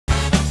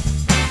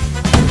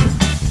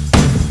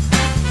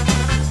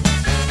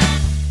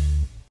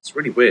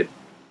really weird.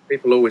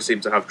 People always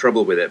seem to have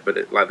trouble with it,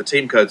 but like the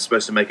team code's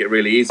supposed to make it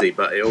really easy,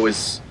 but it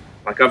always,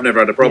 like I've never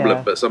had a problem,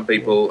 Yeah. but some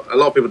people, a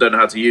lot of people don't know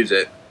how to use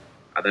it,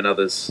 and then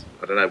others,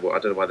 I don't know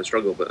why they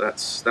struggle, but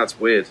that's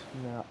weird.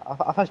 No,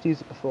 I've had to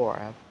use it before.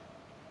 I have.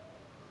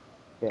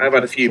 Yeah, I've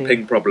had a few team.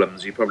 ping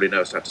problems. You probably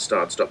noticed I had to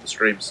start and stop the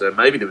stream, so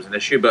maybe there was an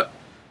issue, but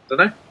I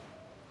don't know.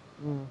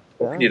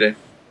 What can you do?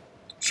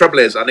 Trouble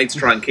is, I need to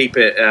try and keep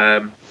it,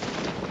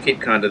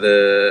 keep kind of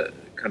the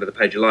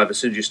page alive. As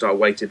soon as you start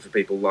waiting for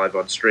people live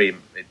on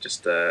stream, it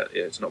just yeah,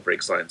 it's not very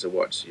exciting to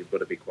watch. You've got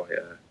to be quite.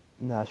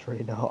 No, it's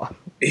really not.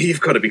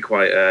 You've got to be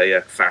quite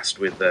yeah, fast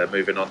with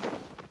moving on.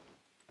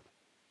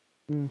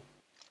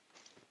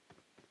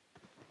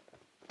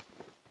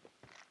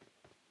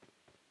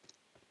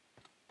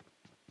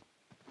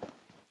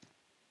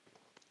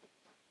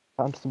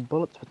 Found some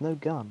bullets with no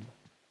gun.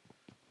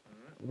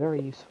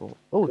 Very useful.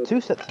 Oh, Good. 2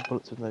 sets of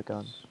bullets with no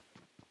gun.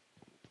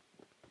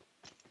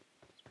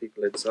 There's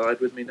people inside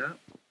with me now.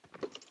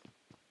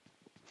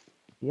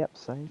 Yep,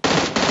 same.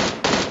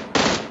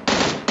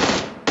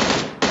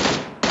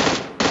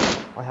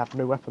 I have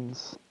no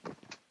weapons. I'm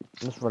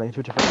just running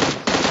into a different place.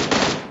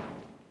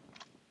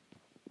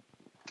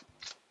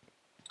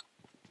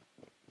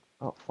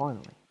 Oh,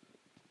 finally.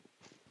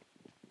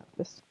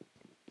 This.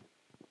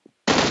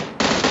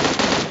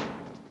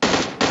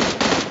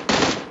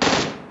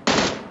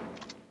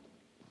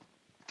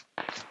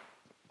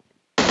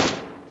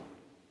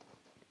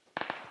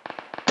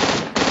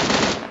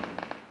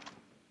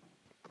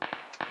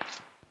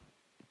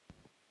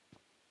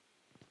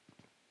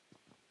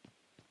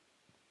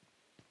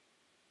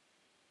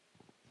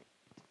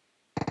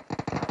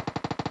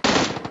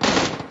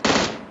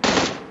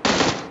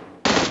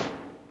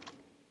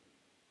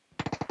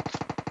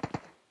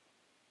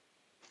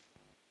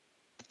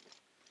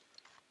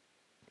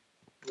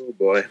 Oh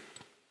boy. Let's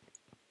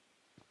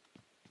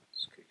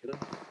kick it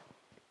off.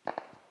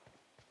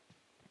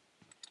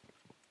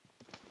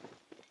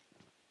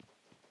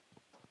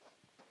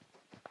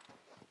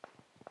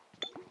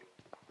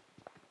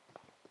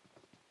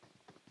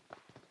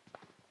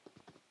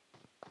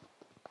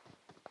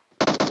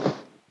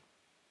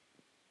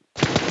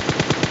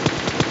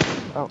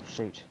 Oh,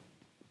 shoot.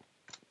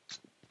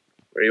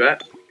 Where are you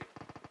at?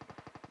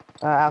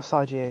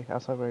 Outside you.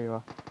 Outside where you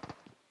are.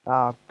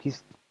 Ah,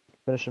 he's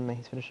finishing me.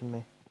 He's finishing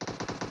me.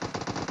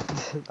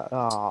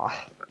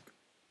 Ah.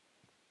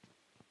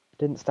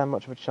 Didn't stand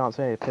much of a chance.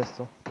 We need a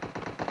pistol.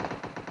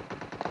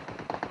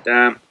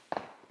 Damn.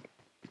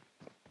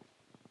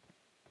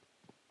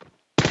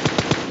 I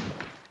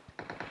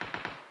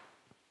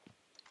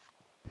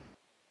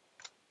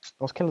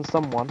was killing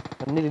someone.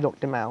 I nearly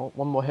knocked him out.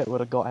 One more hit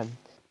would have got him.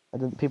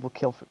 And then people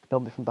killed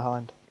me from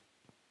behind.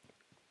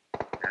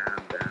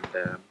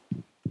 Damn.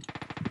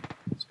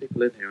 There's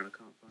people in here and I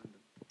can't find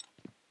them.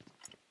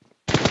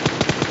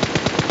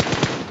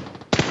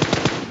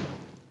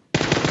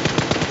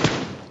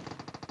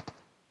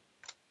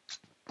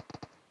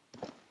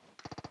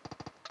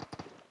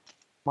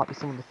 Might be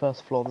some on the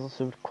first floor. There's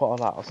also quite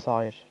a lot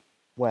outside.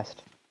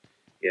 West.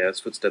 Yeah, there's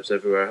footsteps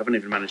everywhere. I haven't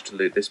even managed to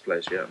loot this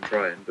place yet. I'm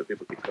trying, but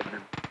people keep coming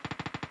in.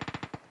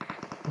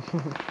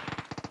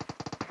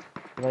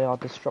 They are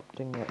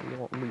disrupting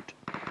your loot.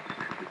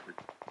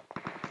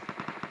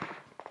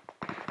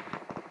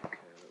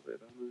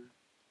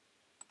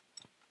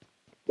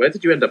 Where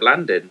did you end up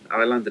landing?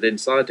 I landed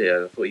inside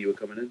here. I thought you were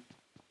coming in.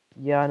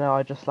 Yeah, no,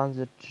 I just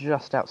landed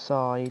just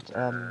outside.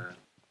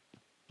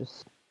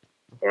 Just.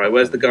 Alright,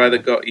 where's the guy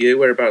that got you?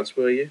 Whereabouts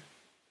were you?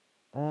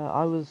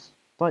 I was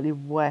slightly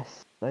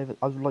west. Over.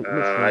 I was like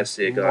literally I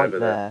see a guy right over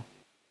there.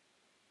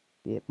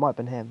 Yeah, it might have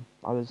been him.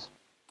 I was,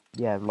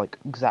 yeah, like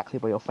exactly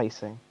where you're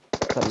facing.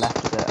 To the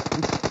left of it.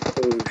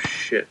 Oh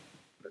shit.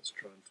 Let's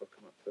try and fuck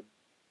him up then.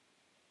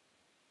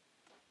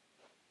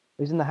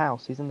 He's in the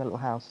house. He's in the little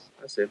house.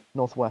 That's him.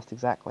 Northwest,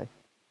 exactly.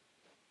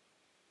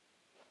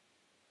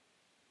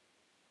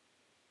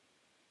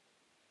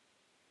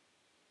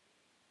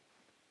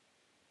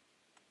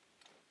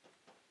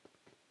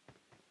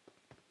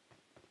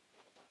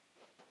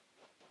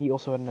 He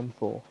also had an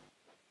M4.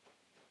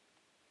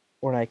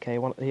 Or an AK.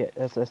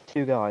 There's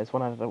 2 guys.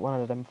 One had an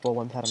M4,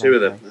 one had an AK. Two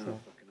of them. So. Oh,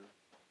 fucking hell.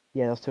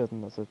 Yeah, there's 2 of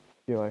them. There's a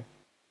duo.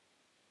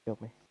 Killed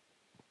me.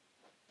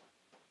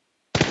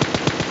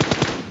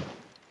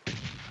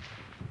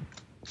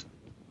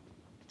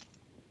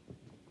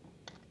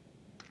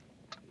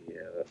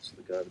 Yeah, that's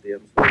the guy with the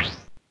M4.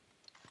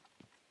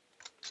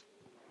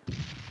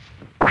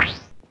 Is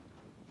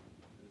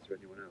there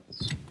anyone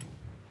else?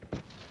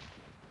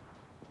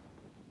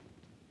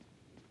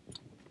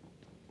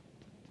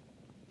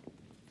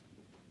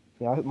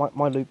 Yeah, I think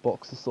my loot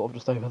box is sort of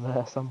just over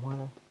there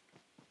somewhere.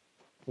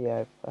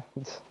 Yeah,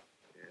 Yeah,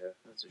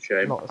 that's a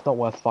shame. it's not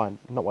worth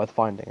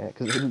finding it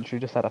because it literally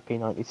just had a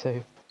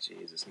P92.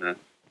 Jesus, man.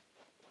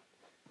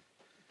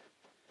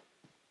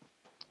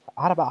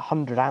 I had about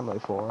 100 ammo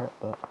for it,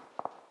 but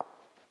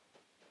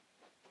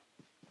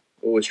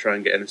Always try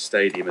and get in a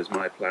stadium is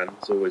my plan.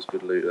 There's always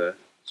good loot there.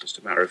 It's just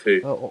a matter of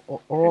who.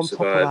 or on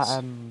survives.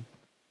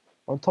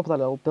 top of that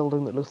little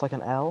building that looks like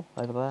an L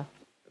over there.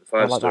 The I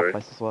like Five-story. that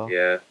place as well.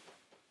 Yeah.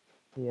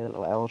 Yeah, the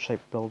little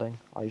L-shaped building.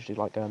 I usually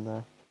like going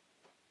there.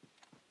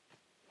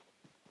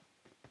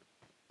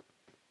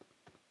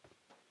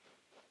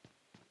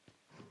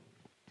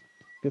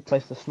 Good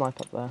place to snipe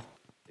up there.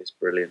 It's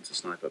brilliant to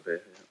snipe up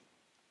here.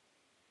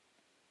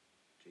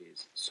 Yeah.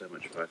 Jeez, so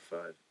much 5-5.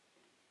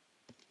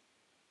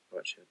 Oh,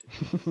 actually, I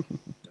did.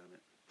 Damn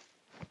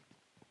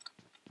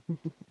it.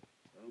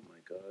 Oh my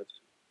god.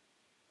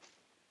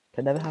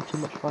 Can never have too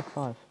much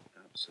 5-5.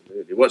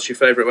 Absolutely. What's your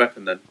favourite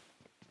weapon then?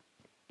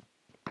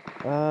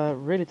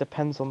 Really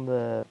depends on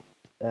the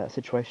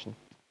situation.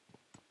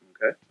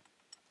 Okay.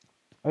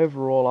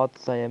 Overall, I'd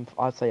say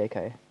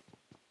AK.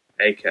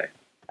 AK.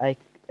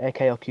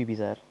 AK or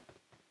QBZ.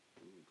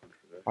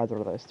 Controversial. Either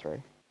of those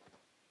three.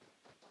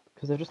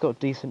 Because they've just got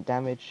decent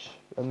damage.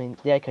 I mean,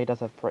 the AK does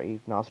have pretty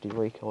nasty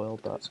recoil,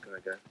 but... This guy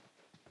go.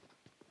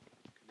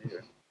 Can hear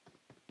him.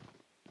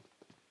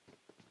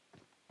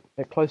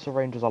 At closer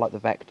ranges, I like the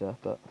Vector,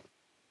 but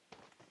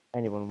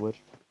anyone would,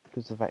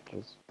 because the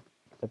Vector's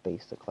a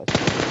beast at close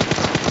range.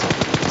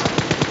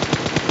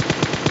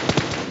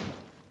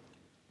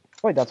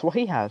 Wait, that's what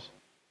he had.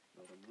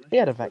 He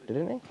had a Vector,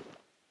 didn't he?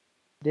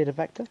 Did a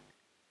Vector?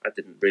 I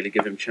didn't really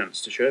give him a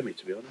chance to show me,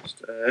 to be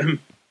honest.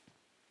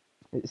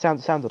 It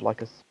sounded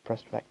like a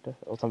pressed Vector,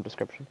 or some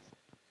description.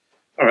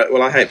 Alright,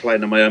 well I hate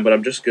playing on my own, but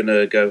I'm just going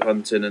to go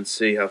hunting and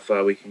see how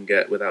far we can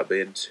get without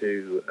being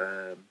too...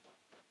 I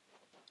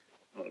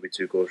don't want to be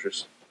too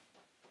cautious.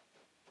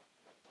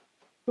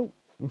 Cool.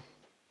 We'll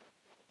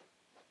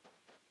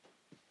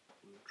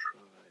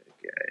try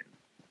again.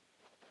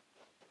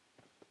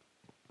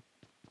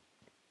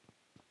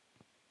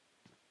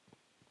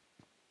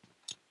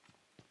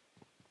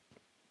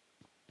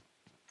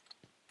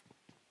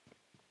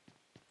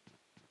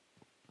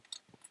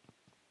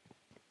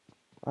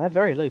 I have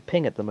very low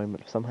ping at the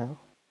moment, somehow.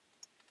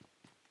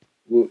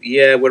 Well,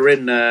 yeah, we're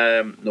in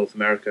North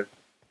America.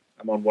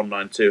 I'm on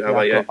 192. How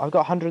about you? I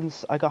got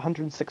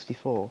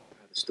 164.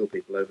 There's still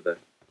people over there.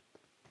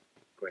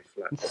 Grey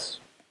Flats.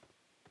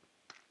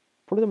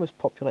 Probably the most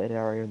populated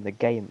area in the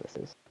game, this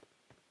is.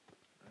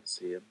 I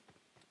see him.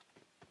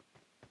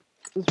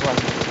 This is right.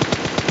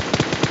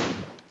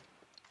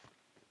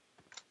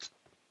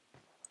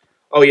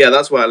 Oh yeah,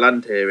 that's why I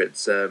land here.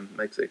 It's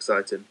makes it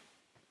exciting.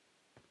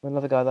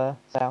 Another guy there,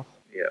 south.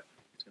 Yeah,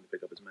 he's going to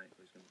pick up his mate.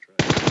 He's going to try.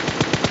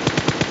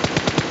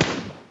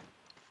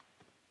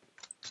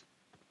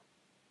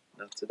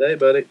 Not today,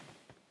 buddy.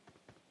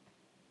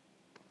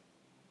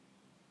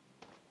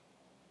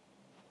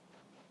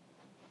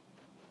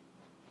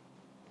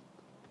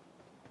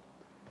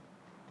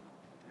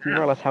 You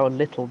realise how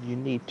little you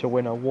need to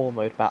win a war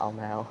mode battle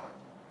now.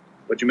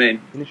 What do you mean?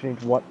 You literally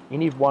need You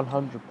need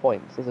 100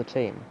 points as a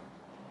team.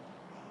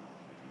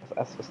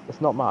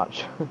 That's not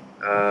much.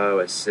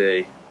 Oh, I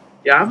see.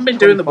 Yeah, I haven't been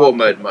doing the war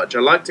mode much.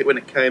 I liked it when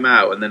it came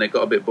out, and then it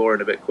got a bit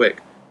boring a bit quick.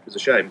 It was a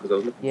shame because I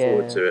was looking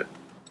forward to it.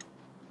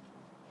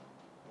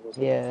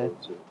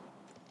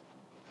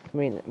 I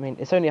mean,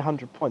 it's only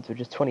 100 points,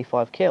 which is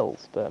 25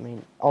 kills. But I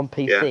mean, on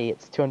PC,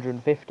 it's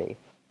 250. It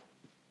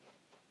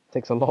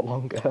takes a lot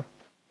longer.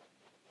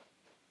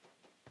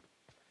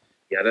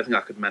 Yeah, I don't think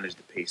I could manage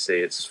the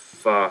PC. It's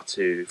far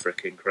too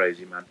freaking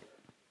crazy, man.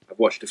 I've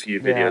watched a few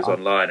videos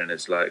online, and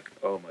it's like,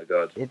 oh my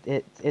god.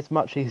 It's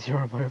much easier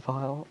on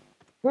mobile.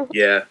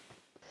 Yeah.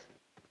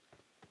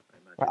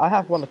 I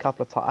have won a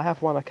couple of times. I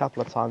have won a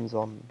couple of times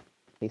on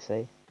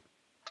PC.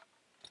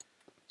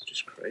 It's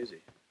just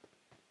crazy.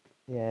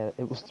 Yeah,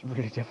 it was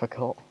really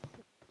difficult.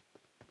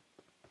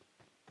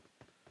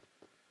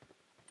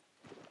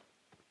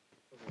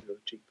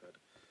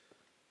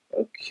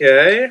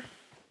 Okay.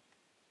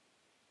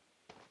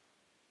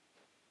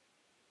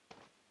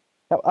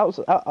 I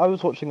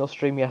was watching your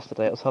stream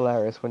yesterday. It was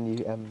hilarious when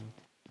you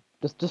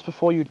just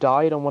before you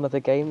died on one of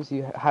the games,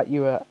 you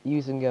were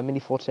using a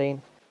Mini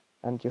 14,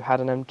 and you had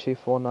an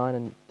M249,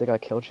 and the guy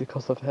killed you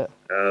because of it.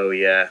 Oh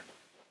yeah.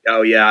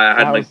 Oh yeah, I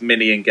had my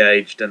Mini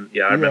engaged, and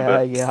yeah, I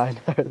remember. Yeah, I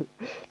know.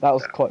 That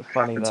was quite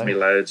funny though. Happened to me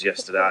loads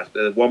yesterday.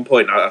 At one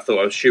point, I thought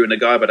I was shooting a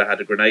guy, but I had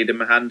a grenade in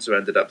my hand, so I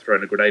ended up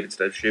throwing a grenade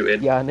instead of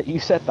shooting. Yeah, and you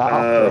said that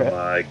after it. Oh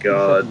my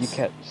god. You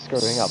kept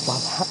screwing up like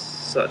that.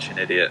 Such an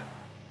idiot.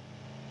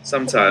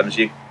 Sometimes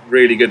you're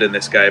really good in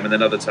this game, and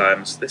then other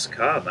times, this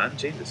car, man,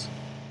 Jesus.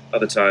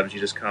 Other times you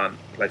just can't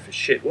play for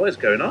shit. What is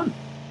going on?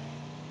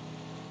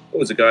 Oh,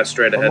 there's a guy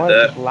straight ahead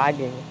there. Just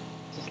lagging.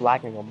 It's just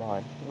lagging on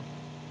mine.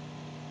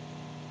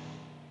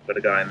 Got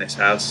a guy in this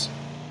house.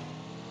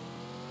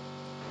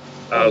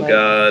 Oh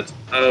god.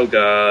 Oh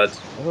god.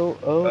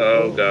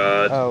 Oh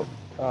god.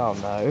 Oh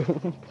no.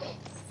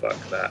 Fuck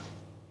that.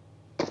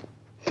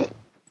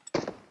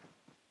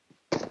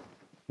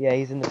 Yeah,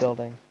 he's in the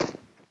building.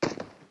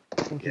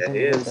 I think he's in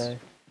the window.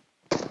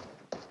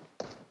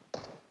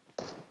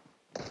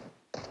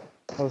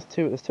 Oh, there's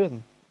two of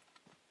them.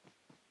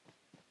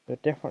 They're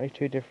definitely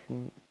two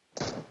different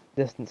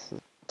distances.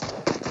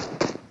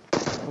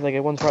 Oh, there you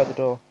go, one's right at the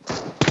door.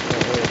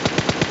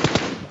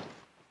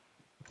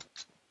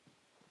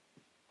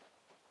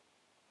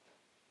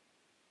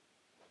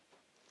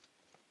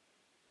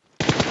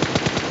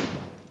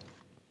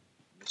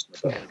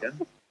 button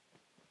again.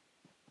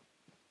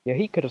 Yeah,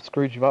 he could have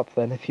screwed you up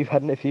then if you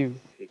hadn't. He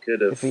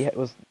could have. If he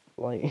was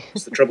like.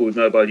 It's the trouble with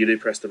mobile. You do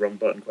press the wrong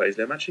button quite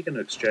easily. I'm actually going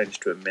to exchange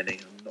to a mini.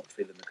 I'm not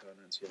feeling the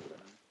comments yet.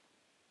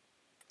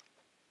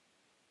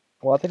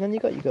 Well, I think then you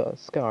got a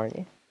scar, aren't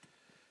you?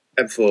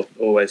 M4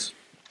 always.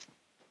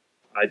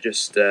 I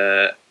just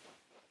I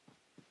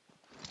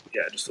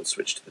just thought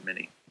switch to the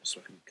mini so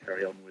I can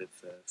carry on with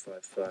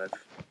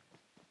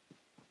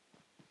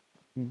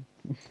 5.5.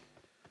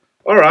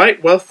 All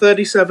right. Well,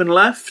 37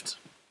 left.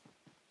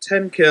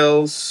 10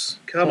 kills.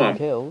 Come 10 on.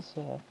 kills.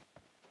 Yeah.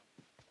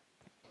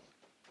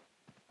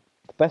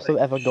 The best I've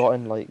ever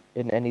gotten like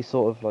in any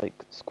sort of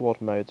like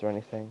squad modes or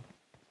anything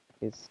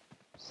is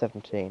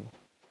 17.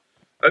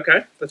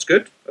 Okay, that's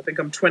good. I think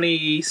I'm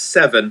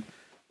 27,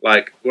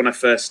 like when I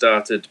first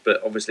started,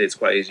 but obviously it's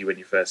quite easy when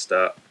you first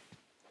start.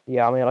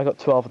 Yeah, I mean, I got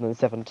 12 and then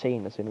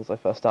 17 as soon as I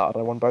first started.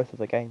 I won both of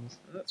the games.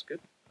 Oh, that's good.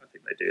 I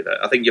think they do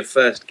that. I think your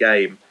first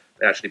game,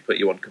 they actually put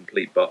you on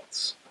complete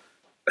bots.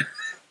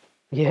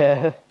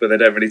 Yeah. But they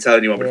don't really tell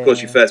anyone. But of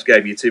course, your first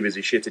game, you're too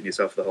busy shitting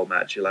yourself the whole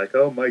match. You're like,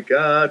 oh my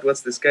god,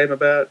 what's this game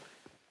about?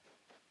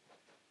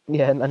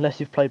 Yeah, unless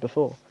you've played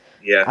before.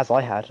 Yeah. As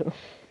I had.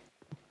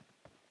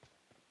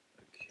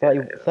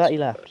 Okay, 30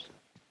 left.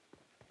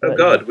 Oh 30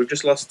 god, left. we've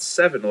just lost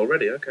 7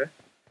 already. Okay.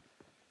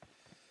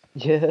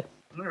 Yeah.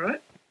 All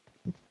right.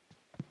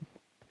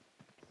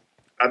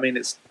 I mean,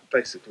 it's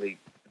basically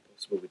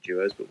impossible with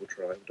duos, but we'll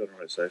try. We've done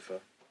alright so far.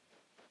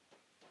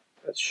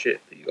 That's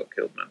shit that you got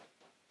killed, man.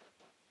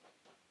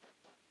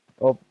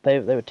 Well, they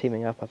were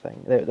teaming up, I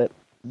think.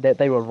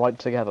 They were right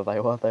together. They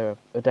were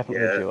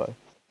definitely a duo.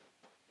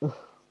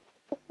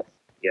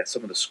 Yeah,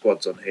 some of the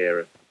squads on here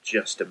are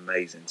just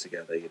amazing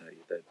together. You know,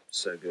 they're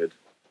so good.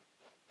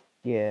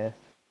 Yeah.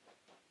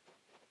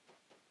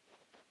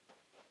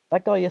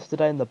 That guy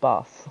yesterday in the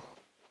bus.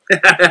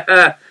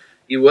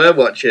 You were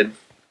watching.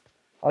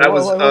 That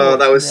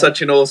was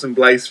such an awesome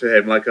place for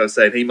him. Like I was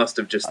saying, he must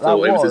have just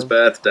thought it was his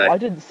birthday. I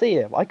didn't see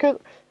him.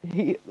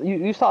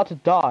 You started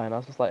to die, and I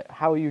was just like,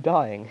 "How are you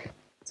dying?"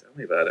 Tell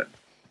me about it.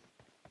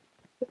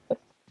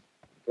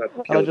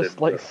 And I just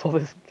saw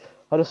this.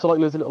 I just saw like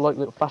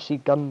little flashy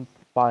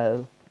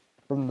gunfire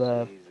from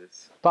the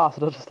bus,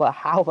 and I was just like,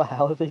 "How the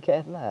hell did he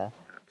get in there?"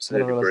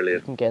 Absolutely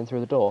brilliant. You can get in through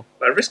the door.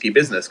 Like, risky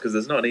business because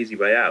there's not an easy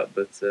way out,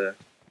 but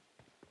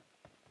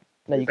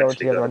no, you go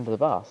into the other end of the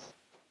bus.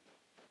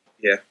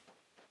 Yeah.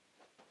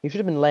 You should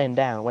have been laying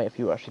down, wait if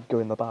you actually go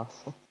in the bus.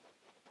 I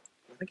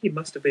think he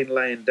must have been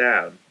laying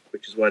down,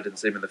 which is why I didn't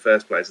see him in the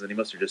first place, and then he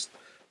must have just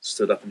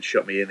stood up and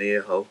shot me in the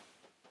ear hole.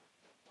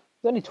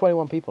 There's only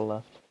 21 people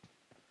left.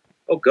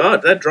 Oh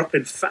god, they're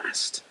dropping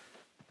fast.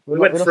 We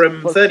went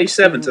from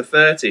 37 to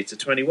 30 to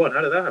 21.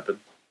 How did that happen?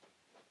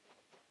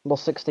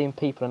 Lost 16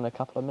 people in a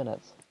couple of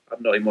minutes.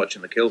 I'm not even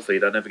watching the kill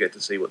feed. I never get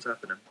to see what's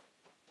happening.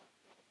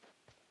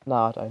 No,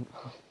 I don't.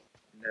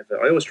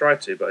 Never. I always try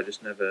to, but I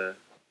just never...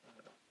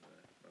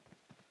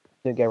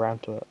 Didn't get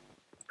around to it.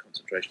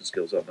 Concentration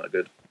skills aren't that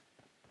good.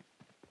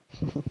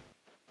 There's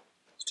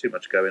too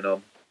much going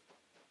on.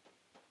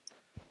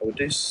 I would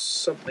do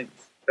something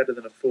better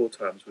than a 4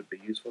 times would be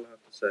useful, I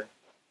have to say.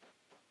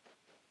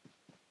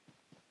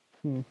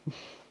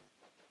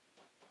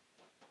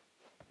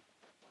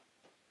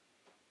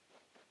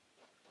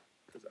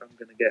 Because I'm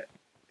going to get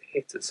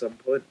hit at some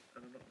point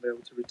and I'm not going to be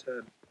able to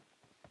return.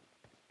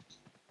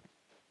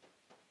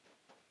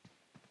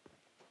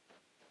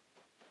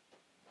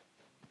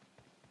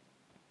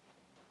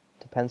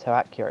 Depends how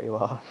accurate you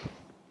are.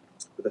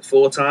 With the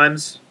 4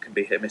 times, can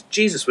be hit miss.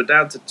 Jesus, we're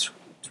down to...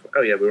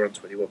 oh yeah, we were on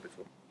 21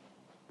 before.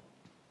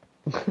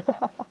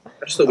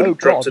 I just thought we'd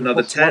dropped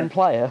another 10. One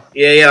player.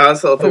 Yeah, I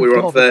thought we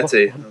were on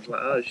 30. I was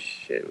like, oh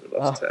shit, we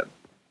lost 10.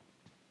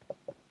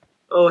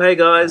 Oh, hey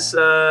guys,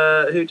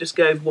 who just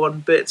gave 1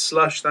 bit?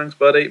 Slush, thanks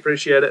buddy,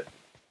 appreciate it.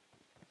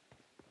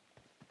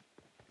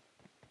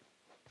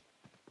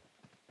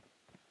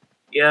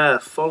 Yeah,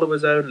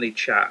 followers only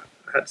chat.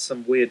 I had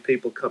some weird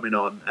people coming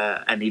on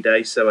any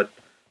day, so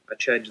I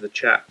changed the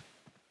chat.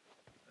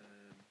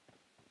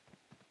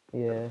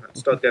 Yeah. I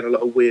started getting a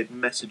lot of weird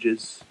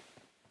messages.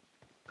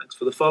 Thanks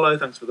for the follow,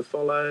 thanks for the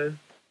follow.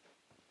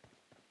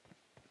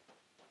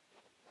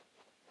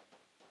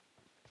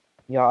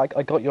 Yeah,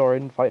 I got your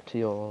invite to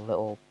your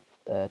little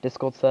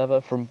Discord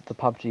server from the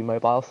PUBG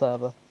mobile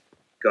server.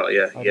 Got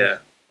ya, yeah.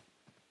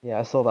 Yeah,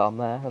 I saw that on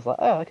there. I was like,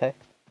 oh, okay.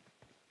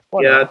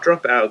 Why not? I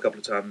drop it out a couple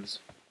of times.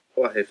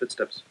 Oh, I hear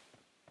footsteps.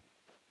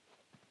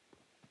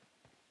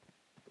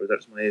 Or is that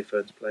just my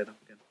earphones playing up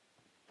again?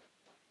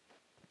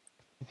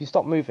 If you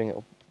stop moving,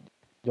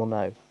 you'll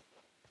know.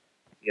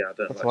 Yeah, I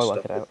don't That's like why I work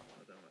stopping. it out.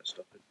 I don't like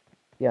stopping.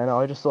 Yeah, no,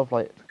 I just sort of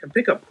like... I can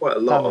pick up quite a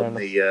lot on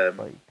the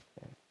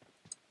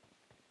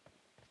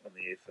on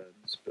the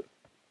earphones, but...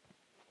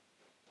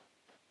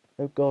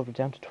 Oh god, we're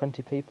down to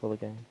 20 people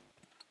again.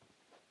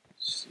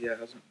 Yeah,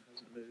 hasn't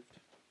moved.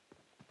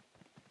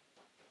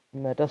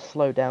 No, it does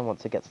slow down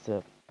once it gets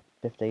to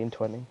 15,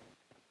 20.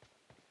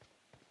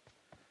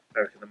 I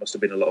reckon there must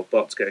have been a lot of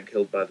bots getting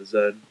killed by the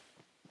zone.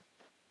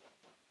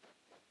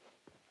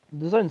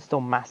 The zone's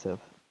still massive.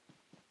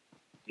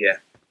 Yeah.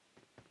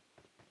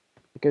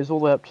 It goes all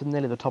the way up to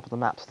nearly the top of the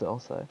map still,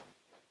 so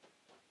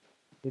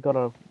you've got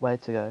a way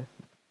to go.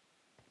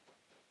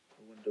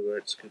 I wonder where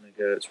it's going to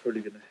go. It's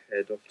probably going to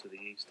head off to the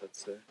east, I'd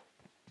say.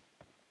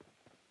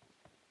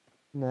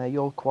 No,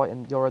 you're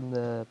in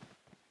the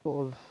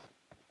sort of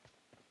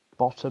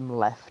bottom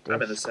left.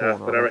 I'm in the south,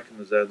 but I reckon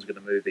the zone's going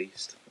to move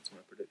east. That's my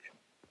prediction.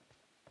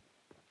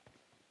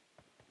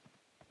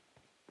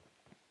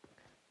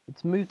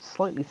 It's moved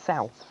slightly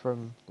south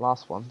from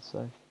last one,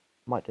 so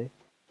might do.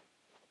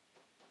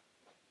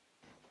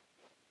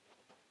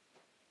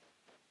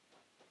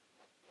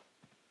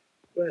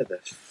 Where the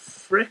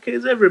frick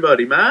is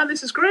everybody, man?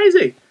 This is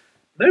crazy.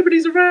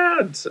 Nobody's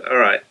around. All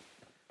right.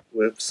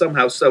 We're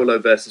somehow solo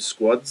versus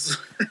squads.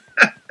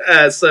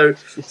 Solo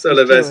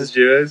versus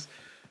duos.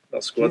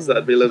 Not squads,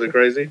 that'd be a little bit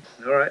crazy.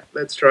 All right,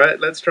 let's try it.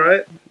 Let's try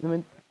it. I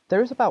mean,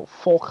 there is about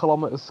 4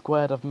 kilometers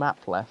squared of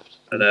map left.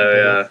 I know,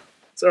 yeah.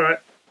 It's all right.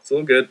 It's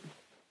all good.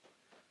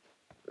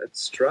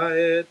 Let's try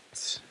it.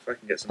 If I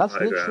can get some high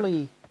ground. That's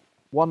literally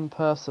 1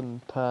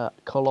 person per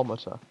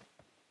kilometer.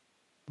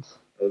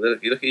 Oh,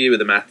 look at you with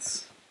the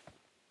maths.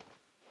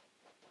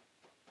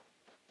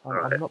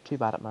 I'm not too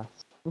bad at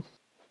maths.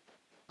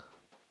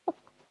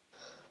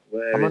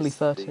 Where I'm only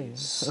 13.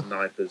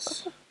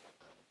 Snipers.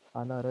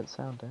 I know I don't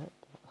sound it.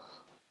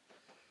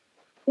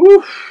 Woo!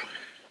 Alright,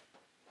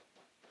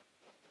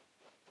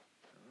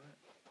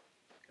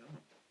 come on.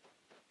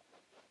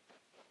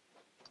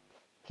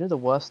 Do you know the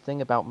worst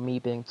thing about me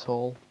being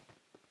tall?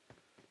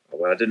 Oh,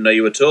 well, I didn't know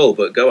you were tall,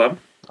 but go on.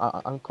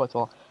 I'm quite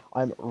tall.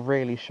 I'm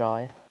really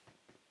shy.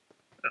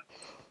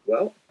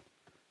 Well,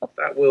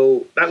 that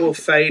will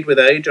fade with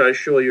age, I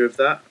assure you of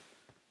that.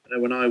 I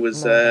know when I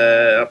was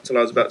up till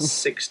I was about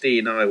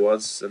 16, I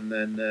was, and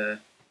then as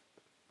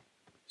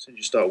soon as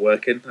you start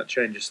working, that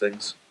changes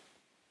things.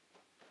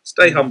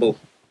 Stay humble.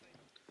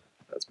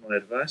 That's my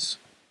advice.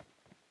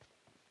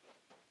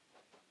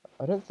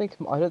 I don't think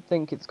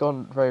it's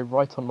gone very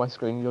right on my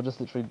screen. You're just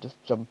literally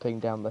jumping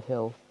down the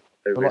hill. Oh,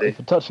 You're really? not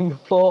even touching the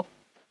floor.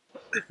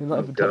 You're not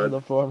even touching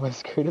the floor on my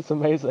screen. It's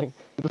amazing.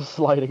 You're just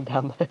sliding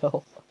down the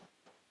hill.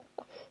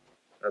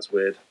 That's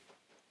weird.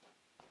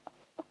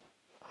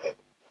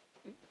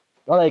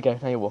 Oh, there you go.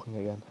 Now you're walking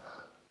again.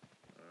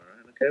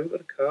 Alright, okay, we've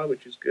got a car,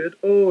 which is good.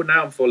 Oh,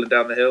 now I'm falling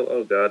down the hill.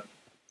 Oh, God.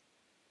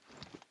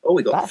 Oh,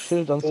 we got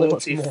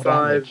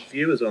 45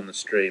 viewers on the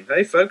stream.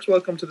 Hey, folks,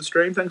 welcome to the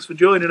stream. Thanks for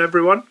joining,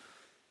 everyone.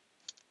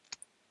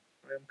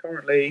 I am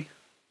currently...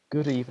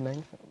 Good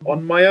evening.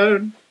 On my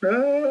own.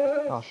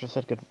 Oh, I should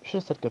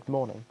have said good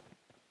morning.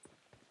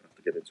 I have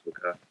to get into a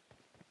car.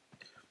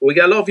 Well, we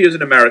get a lot of views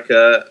in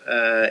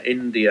America.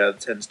 India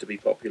tends to be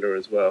popular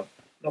as well.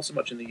 Not so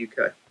much in the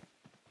UK.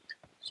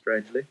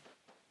 Strangely.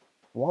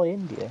 Why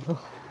India?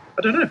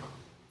 I don't know.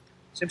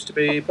 Seems to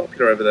be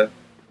popular over there.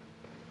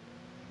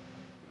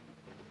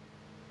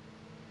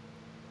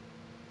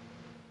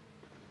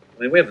 I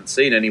mean, we haven't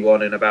seen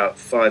anyone in about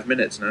 5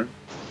 minutes now.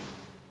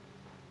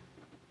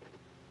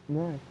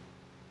 No.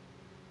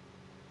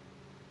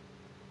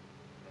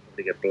 I'll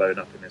probably get blown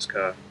up in this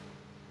car.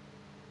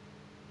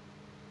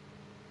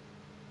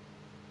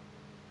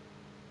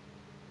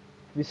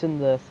 Have you seen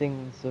the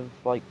things of,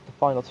 like, the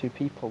final 2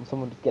 people?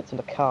 Someone just gets in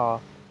a car,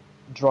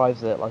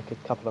 drives it, like, a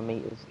couple of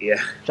meters.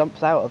 Yeah.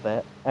 Jumps out of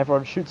it,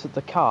 everyone shoots at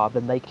the car,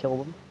 then they kill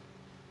them.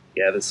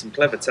 Yeah, there's some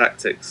clever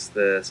tactics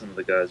there some of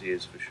the guys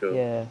use, for sure.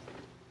 Yeah.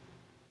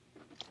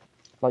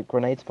 Like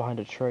grenades behind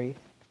a tree.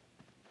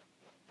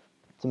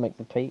 To make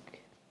the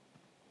peak.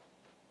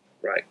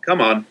 Right,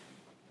 come on.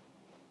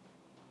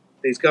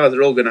 These guys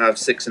are all going to have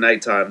 6 and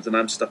 8 times, and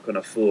I'm stuck on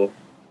a 4.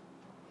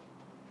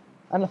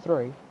 And a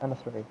 3. And a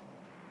 3.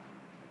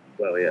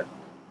 Well, yeah.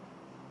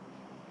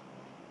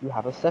 You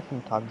have a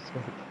 7 times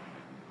scope.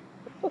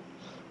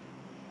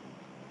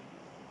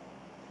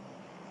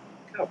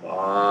 Come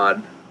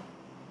on.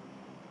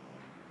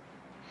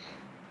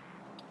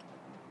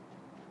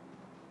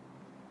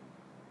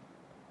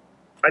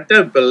 I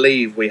don't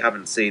believe we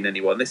haven't seen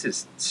anyone. This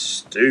is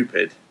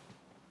stupid.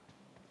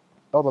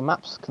 Oh, the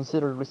map's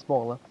considerably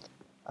smaller.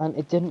 And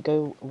it didn't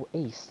go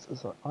east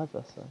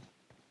either, so...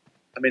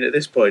 I mean, at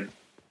this point,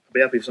 I'd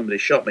be happy if somebody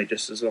shot me,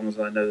 just as long as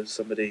I know there's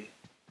somebody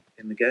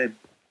in the game.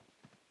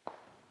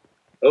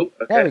 Oh,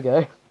 okay. There we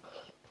go.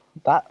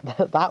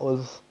 That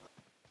was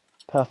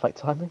perfect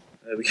timing.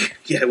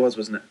 Yeah, it was,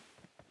 wasn't it?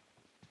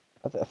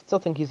 I still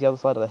think he's the other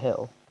side of the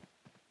hill.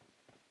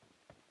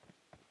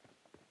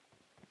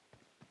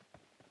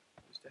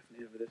 It's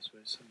definitely over this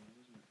way somewhere,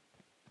 wasn't it?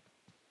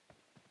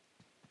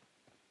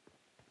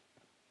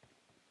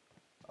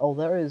 Oh,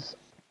 there is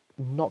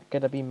not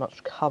going to be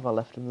much cover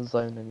left in the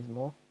zone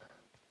anymore.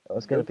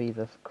 There's going to be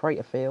the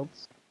crater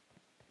fields.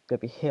 It's going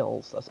to be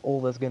hills. That's all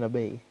there's going to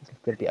be. It's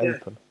going to be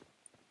open.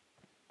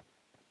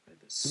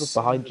 Look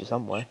behind you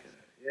somewhere.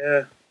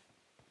 Yeah.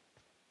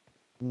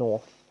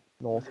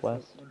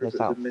 Northwest. No,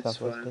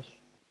 southwest-ish.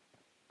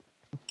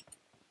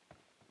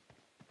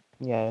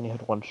 Yeah, I only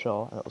had 1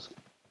 shot, and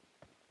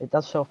it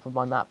does show up on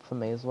my map for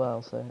me as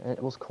well, so and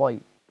it was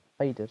quite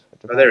faded.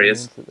 Oh, there he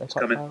is. He's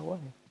coming. Far away.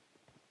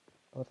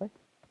 Are they?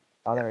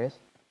 Oh, there he is.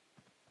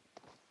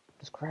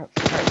 Just crouch.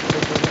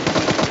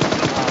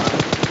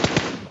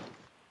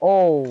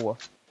 Oh!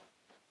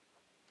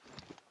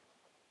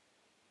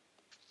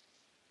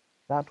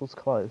 That was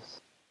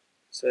close.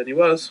 Certainly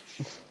was.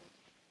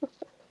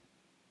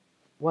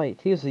 Wait,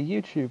 he was a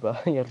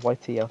YouTuber. He had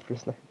YT after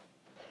his name.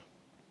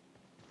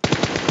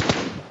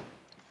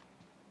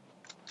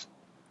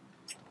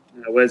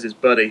 Now, where's his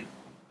buddy?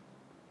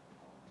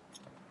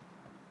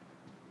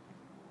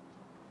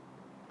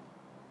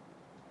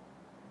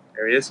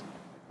 There he is.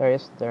 There he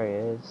is. There he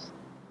is.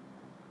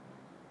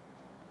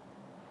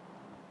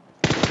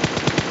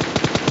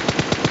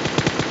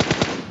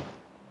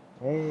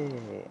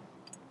 Hey.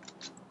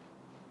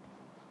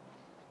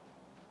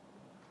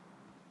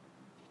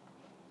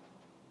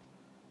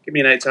 Give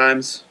me an 8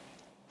 times.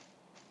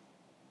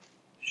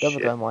 The other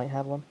Shit. guy might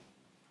have one.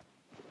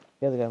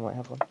 The other guy might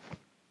have one.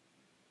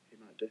 He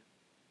might do.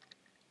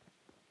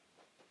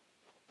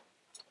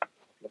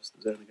 Lost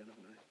the zone again,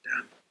 haven't I?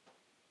 Damn.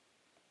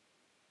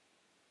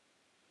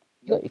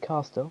 You got your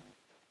car still.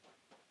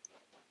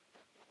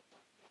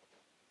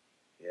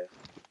 Yeah.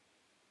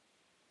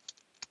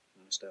 I'm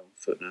gonna stay on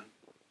foot now.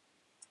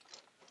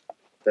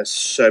 There's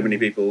so many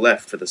people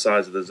left for the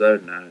size of the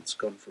zone now. It's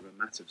gone from a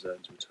massive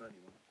zone to a tiny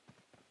one.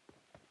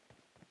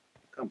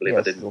 Can't believe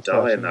I didn't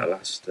die in that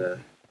last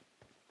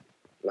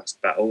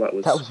battle. That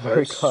was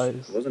very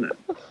close, wasn't it?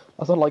 I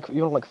was on like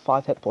you're on like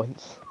 5 hit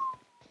points.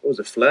 Oh, there's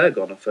a flare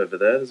gone off over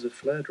there. There's a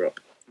flare drop.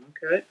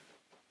 Okay.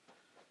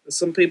 There's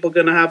some people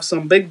gonna have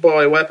some big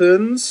boy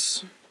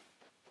weapons.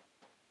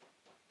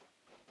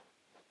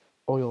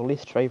 Or your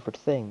least favourite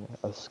thing,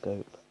 a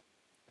scope.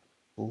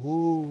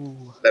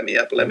 Ooh. Let me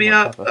up, let me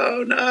up.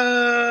 Oh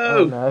no!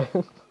 Oh no.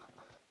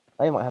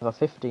 They might have a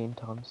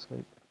 15-time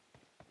scope.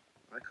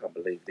 I can't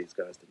believe these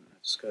guys didn't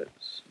have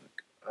scopes.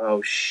 Like,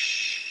 oh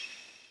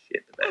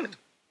shit, the bed.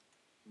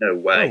 No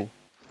way.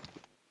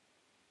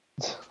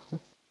 Oh.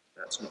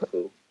 That's not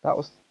cool. That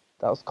was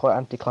quite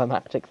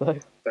anticlimactic though.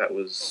 That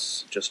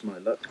was just my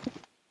luck.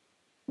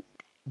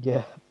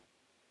 Yeah.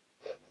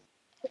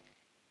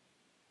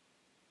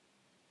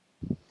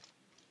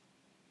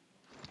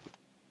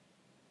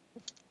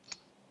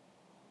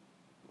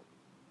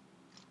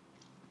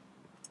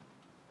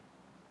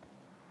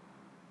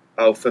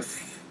 Oh,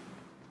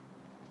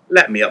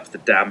 let me up the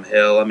damn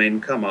hill. I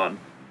mean, come on.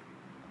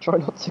 Try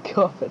not to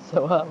go up it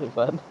so early,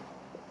 then.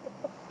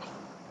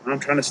 I'm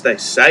trying to stay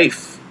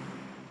safe.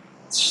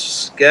 It's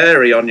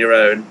scary on your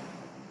own.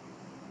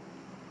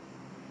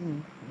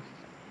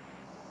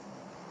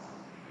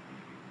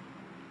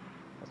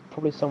 It's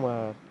probably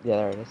somewhere. Yeah,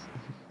 there it is.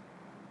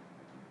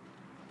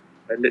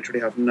 I literally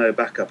have no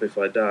backup if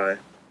I die.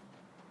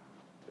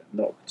 Get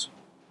knocked.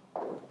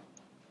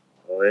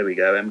 Oh, here we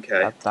go,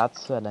 MK.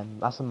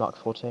 That's a Mark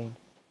 14.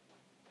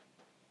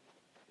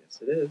 Yes,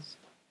 it is.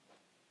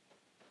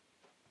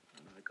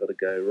 I got to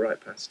go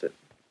right past it.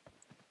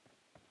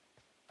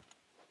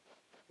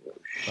 Oh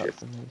shit!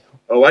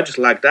 Oh, I just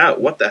lagged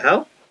out. What the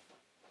hell?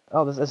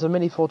 Oh, there's a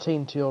Mini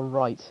 14 to your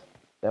right.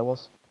 There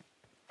was.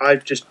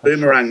 I've just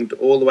boomeranged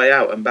all the way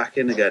out and back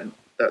in again.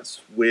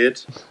 That's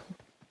weird.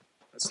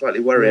 That's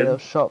slightly worrying. Yeah,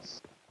 there were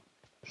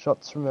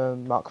shots from a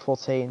Mark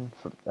 14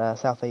 from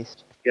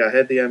southeast. Yeah, I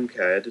heard the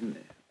MK. I didn't.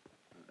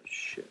 Oh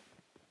shit!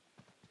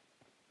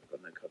 I've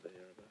got no cover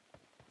here.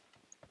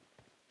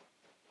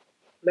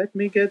 Let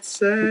me get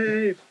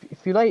safe.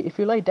 If you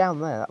lay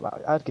down there,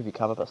 I'd give you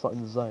cover, but it's not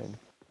in the zone.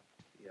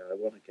 Yeah, I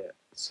want to get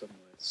somewhere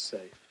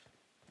safe.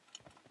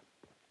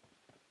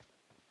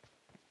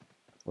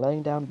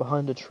 Laying down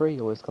behind a tree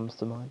always comes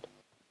to mind.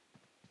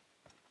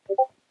 Get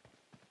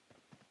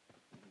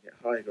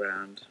high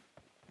ground.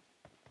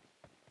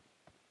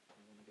 I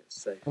want to get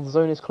safe. And the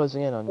zone is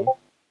closing in on you.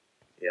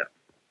 Yeah.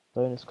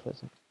 Zone is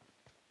closing.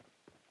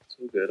 It's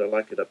all good. I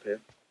like it up here.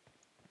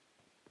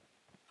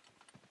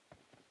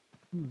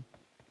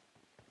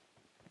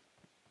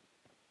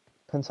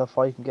 Depends how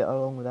far you can get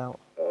along without.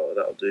 Oh,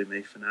 that'll do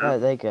me for now. Oh,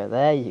 there you go.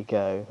 There you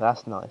go.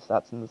 That's nice.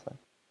 That's in the zone.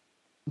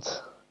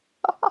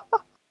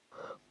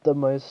 The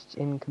most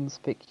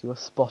inconspicuous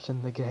spot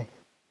in the game.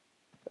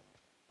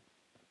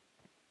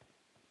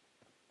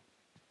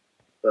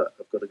 But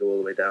I've got to go all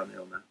the way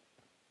downhill now.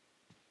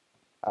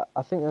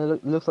 I think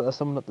it looks like there's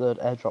someone at the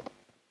airdrop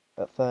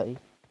at 30.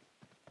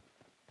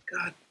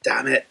 God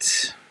damn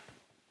it.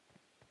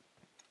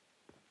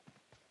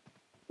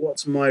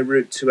 What's my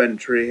route to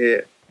entry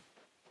here?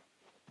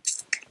 I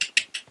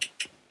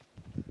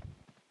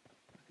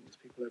think there's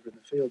people over in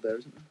the field there,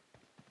 isn't there?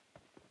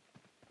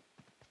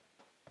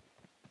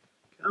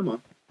 Come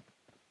on.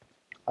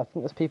 I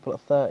think there's people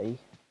at 30.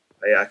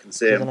 Oh, yeah, I can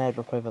see There's him. an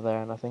airdrop over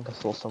there, and I think I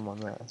saw someone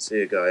there. I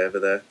see a guy over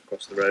there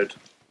across the road.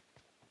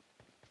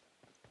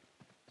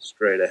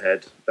 Straight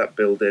ahead. That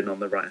building on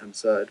the right hand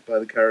side by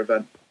the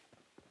caravan.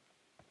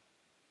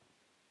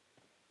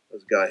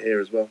 There's a guy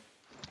here as well.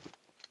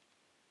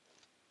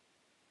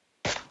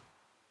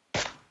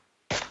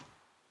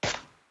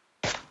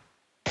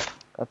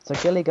 That's a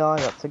ghillie guy,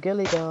 that's a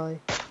ghillie guy.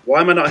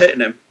 Why am I not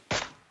hitting him?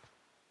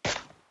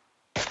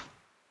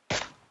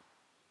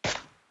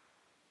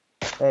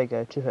 There you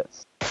go, 2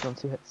 hits. He's on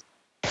 2 hits.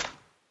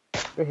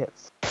 3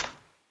 hits.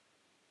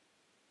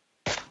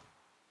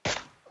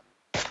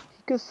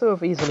 He could so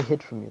have easily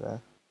hid from you there.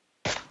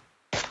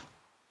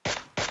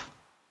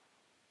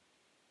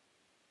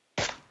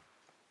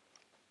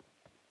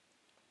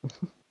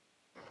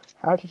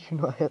 How did you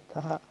not hit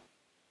that?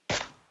 I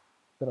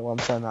don't know why I'm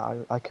saying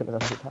that, I couldn't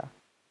have hit that.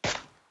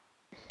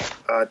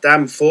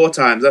 Damn, 4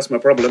 times, that's my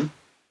problem.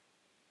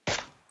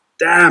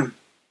 Damn!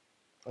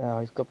 Oh,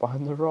 he's got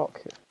behind the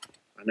rock.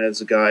 I know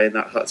there's a guy in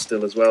that hut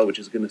still as well, which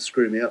is going to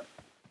screw me up.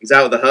 He's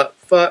out of the hut,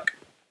 fuck!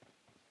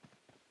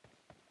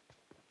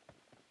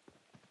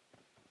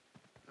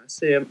 I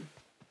see him.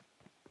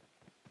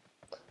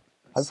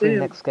 Hopefully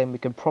next game we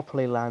can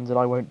properly land and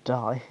I won't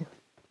die.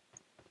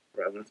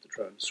 Right, I'm going to have to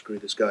try and screw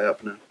this guy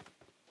up now.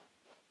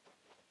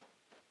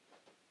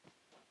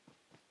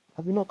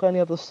 Have you not got any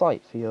other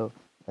sight for your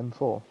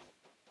M4?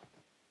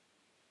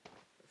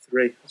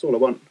 3, that's all I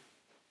want.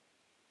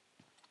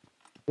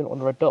 You don't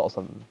want a red dot or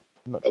something?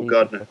 Much Oh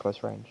god, no. For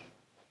close range.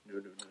 No.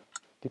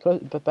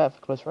 But better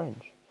for close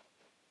range.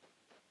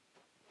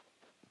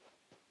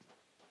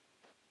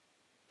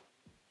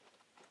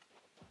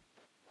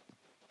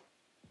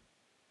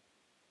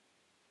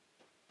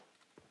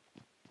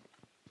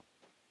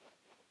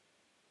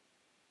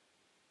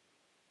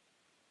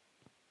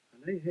 I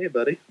know you're here,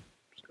 buddy.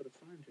 Just got to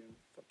find you and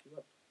fuck you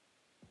up.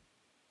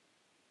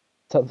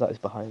 Turns out he's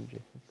behind you.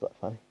 It's quite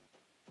funny.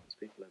 There's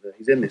people over there.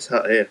 He's in this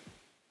hut here.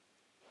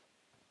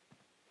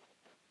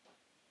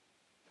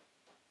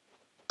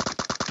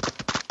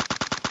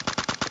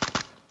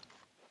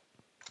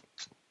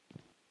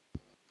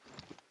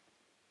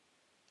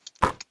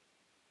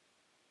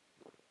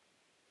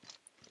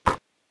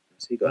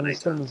 He got an 8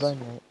 still in the zone,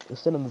 mate. They're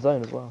still in the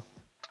zone as well.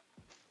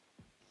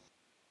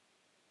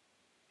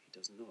 He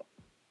does not.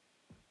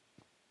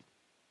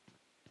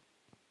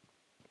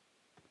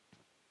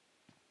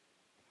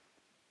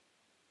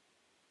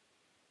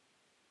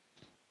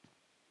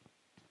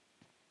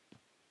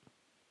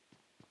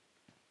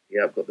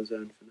 Yeah, I've got the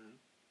zone for now.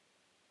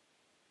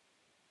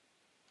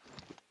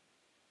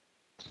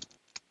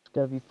 It's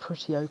going to be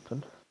pretty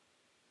open.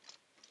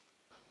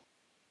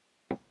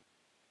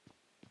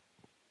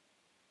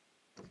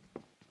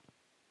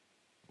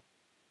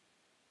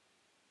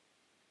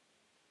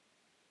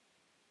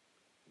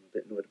 I'm a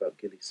bit annoyed about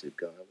Ghillie Suit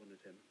guy. I wanted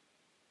him.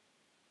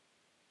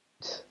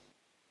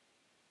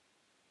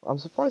 I'm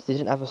surprised he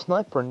didn't have a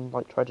sniper and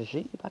like try to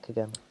shoot you back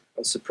again.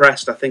 I was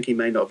suppressed. I think he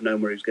may not have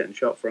known where he was getting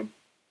shot from.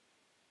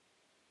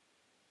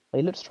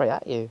 He looked straight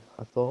at you,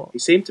 I thought. He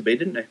seemed to be,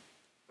 didn't he?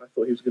 I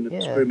thought he was going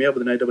to screw me up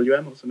with an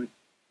AWM or something.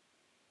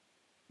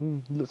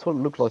 That's what it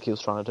looked like he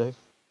was trying to do.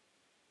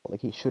 What,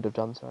 like he should have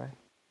done, sorry.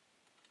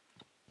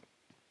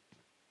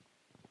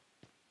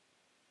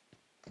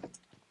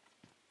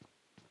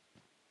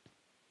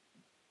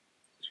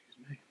 Excuse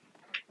me.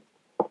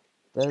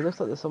 There looks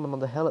like there's someone on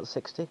the hill at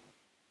 60.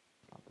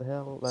 Up the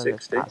hill.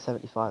 60? At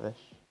 75-ish.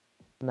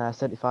 No,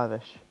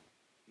 75-ish.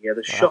 Yeah,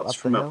 the shots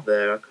from up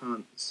there. I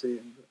can't see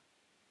him, but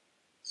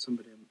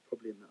somebody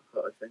probably in that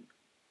hut, I think.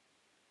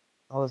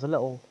 Oh, there's a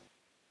little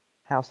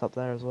house up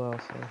there as well,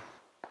 so...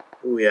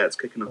 Oh yeah, it's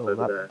kicking off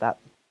over there.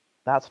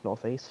 That's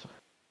northeast.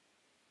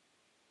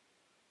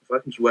 If I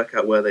can just work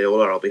out where they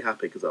all are, I'll be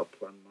happy, because I'll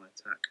plan my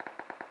attack.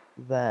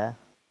 There.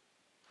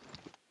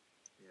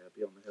 Yeah,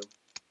 be on the hill.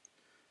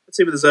 Let's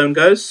see where the zone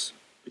goes.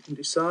 We can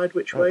decide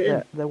which way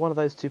in. They're one of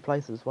those two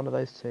places, one of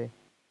those two.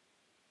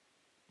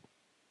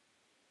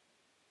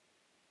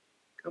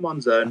 Come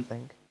on, zone. I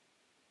think.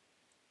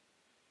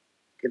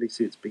 Ghillie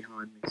Suit's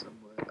behind me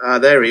somewhere. Ah,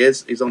 there he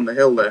is. He's on the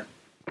hill there.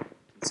 I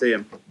can see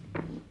him.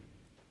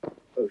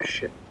 Oh,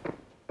 shit.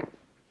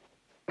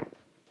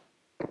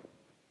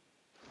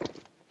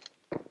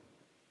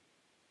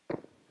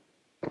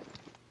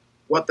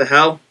 What the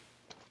hell?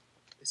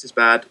 This is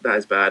bad. That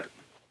is bad.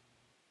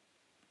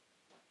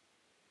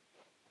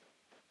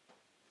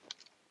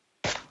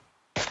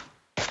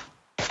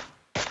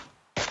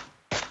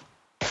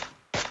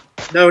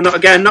 No, not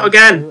again, not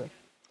again!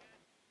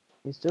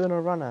 He's doing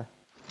a runner.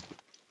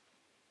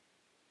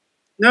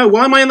 No,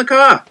 why am I in the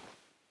car?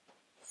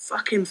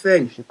 Fucking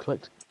thing. You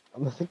clicked.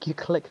 I think you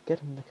clicked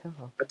get in the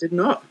car. I did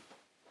not.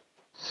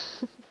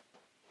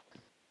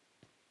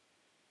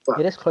 Fuck.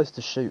 It is close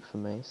to shoot for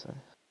me, so...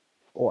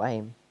 Or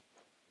aim.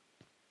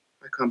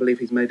 I can't believe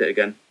he's made it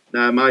again.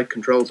 No, my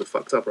controls are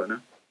fucked up right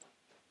now.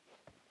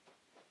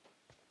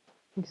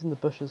 I think he's in the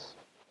bushes.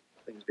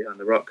 I think he's behind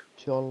the rock.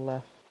 To your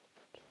left.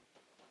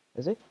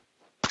 Is he?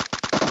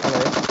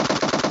 Hello.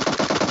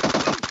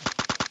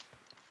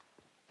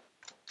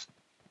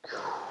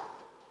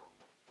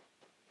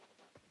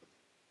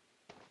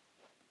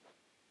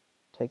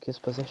 Take his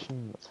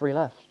position. 3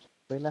 left.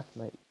 3 left,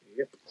 mate.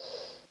 Yep.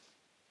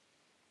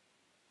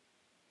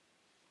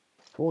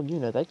 For all you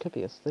know, they could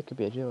be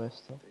a duo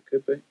still. They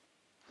could be.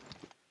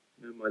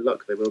 No, my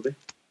luck, they will be.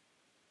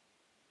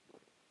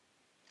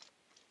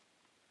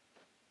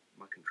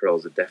 My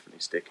controls are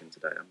definitely sticking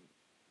today.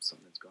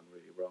 Something's gone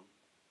really wrong.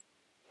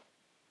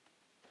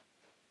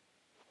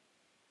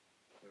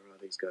 Where are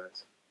these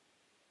guys?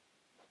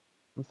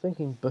 I'm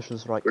thinking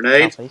bushes right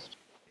Grenade. southeast.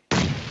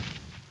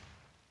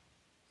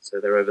 So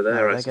they're over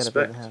there, I they're going to be in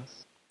suspect. the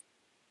house.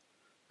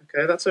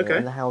 Okay, that's Yeah, okay.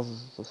 and the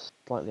houses are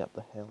slightly up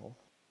the hill.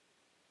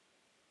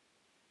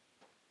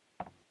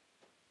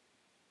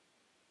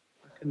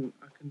 I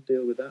can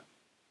deal with that.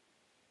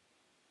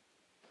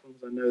 As long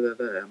as I know they're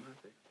there, I'm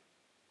happy.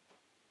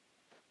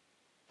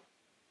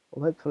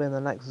 Well, hopefully in the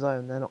next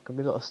zone they're not going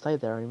to be able to stay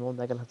there anymore and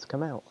they're going to have to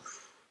come out.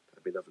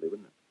 That'd be lovely,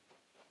 wouldn't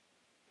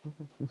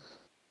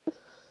it?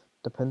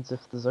 Depends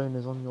if the zone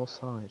is on your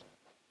side.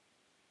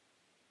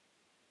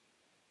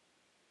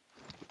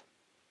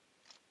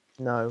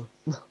 No.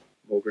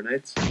 More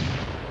grenades.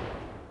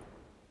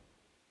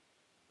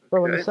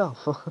 Throw on Okay.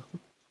 yourself.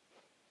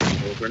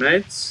 More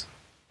grenades.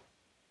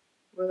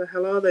 Where the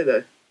hell are they,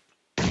 though?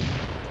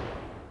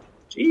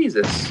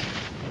 Jesus.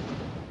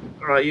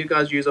 Alright, you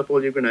guys use up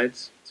all your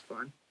grenades. It's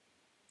fine.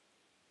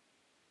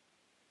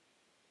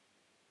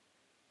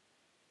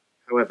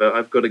 However,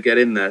 I've got to get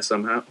in there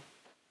somehow.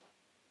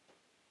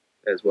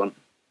 There's one.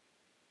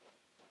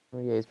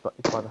 Oh yeah, he's by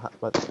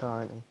the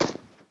car, isn't he?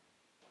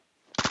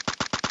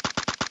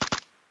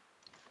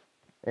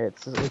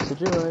 It's a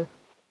duo.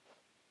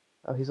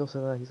 Oh, he's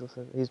also there. He's a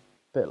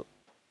bit.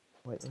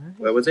 Wait,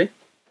 Where was he?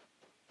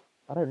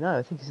 I don't know.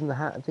 I think he's in the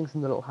hat. I think he's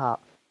in the little hat.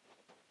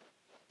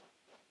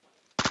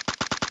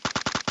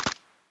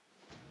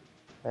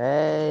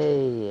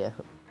 Hey.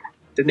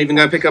 Didn't even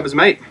go and pick up his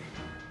mate.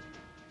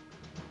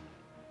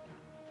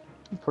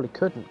 He probably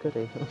couldn't, could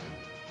he?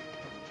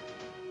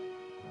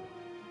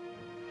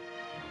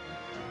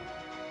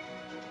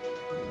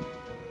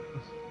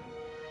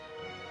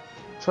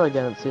 Try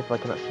again and see if I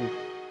can actually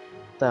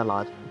stay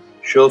alive.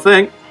 Sure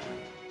thing.